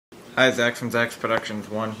Hi, Zach from Zach's Productions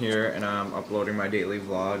 1 here, and I'm uploading my daily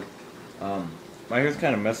vlog. My hair's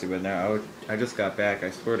kind of messy, but now I just got back. I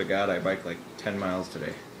swear to God, I biked like 10 miles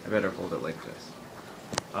today. I better hold it like this.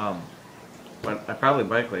 But I probably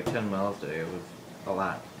biked like 10 miles today. It was a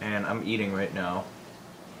lot. And I'm eating right now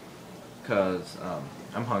because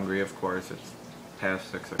I'm hungry, of course. It's past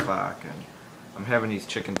 6 o'clock, and I'm having these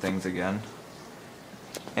chicken things again.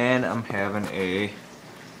 And I'm having a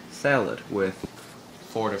salad with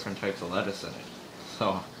 4 different types of lettuce in it. So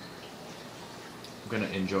I'm gonna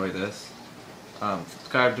enjoy this.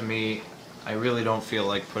 Subscribe to me. I really don't feel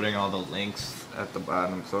like putting all the links at the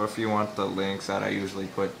bottom, so if you want the links that I usually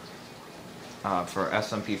put for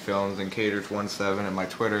SMP Films and Caters17 and my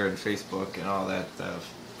Twitter and Facebook and all that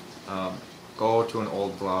stuff, go to an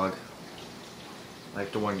old vlog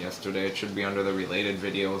like the one yesterday. It should be under the related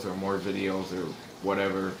videos or more videos or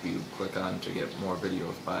whatever you click on to get more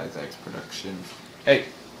videos by Zach's Productions. Hey,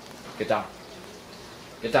 get down.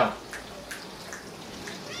 Get down.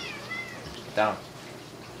 Get down.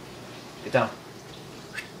 Get down.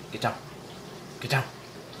 Get down. Get down.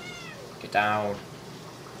 Get down.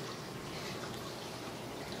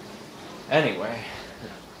 Anyway,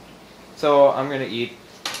 so I'm gonna eat,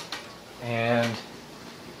 and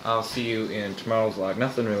I'll see you in tomorrow's vlog.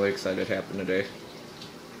 Nothing really exciting happened today,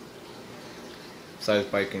 besides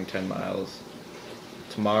biking 10 miles.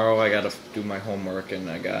 Tomorrow I gotta do my homework, and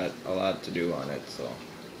I got a lot to do on it, so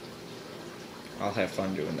I'll have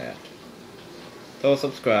fun doing that. So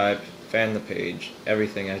subscribe, fan the page,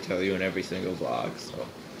 everything I tell you in every single vlog, so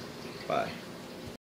bye.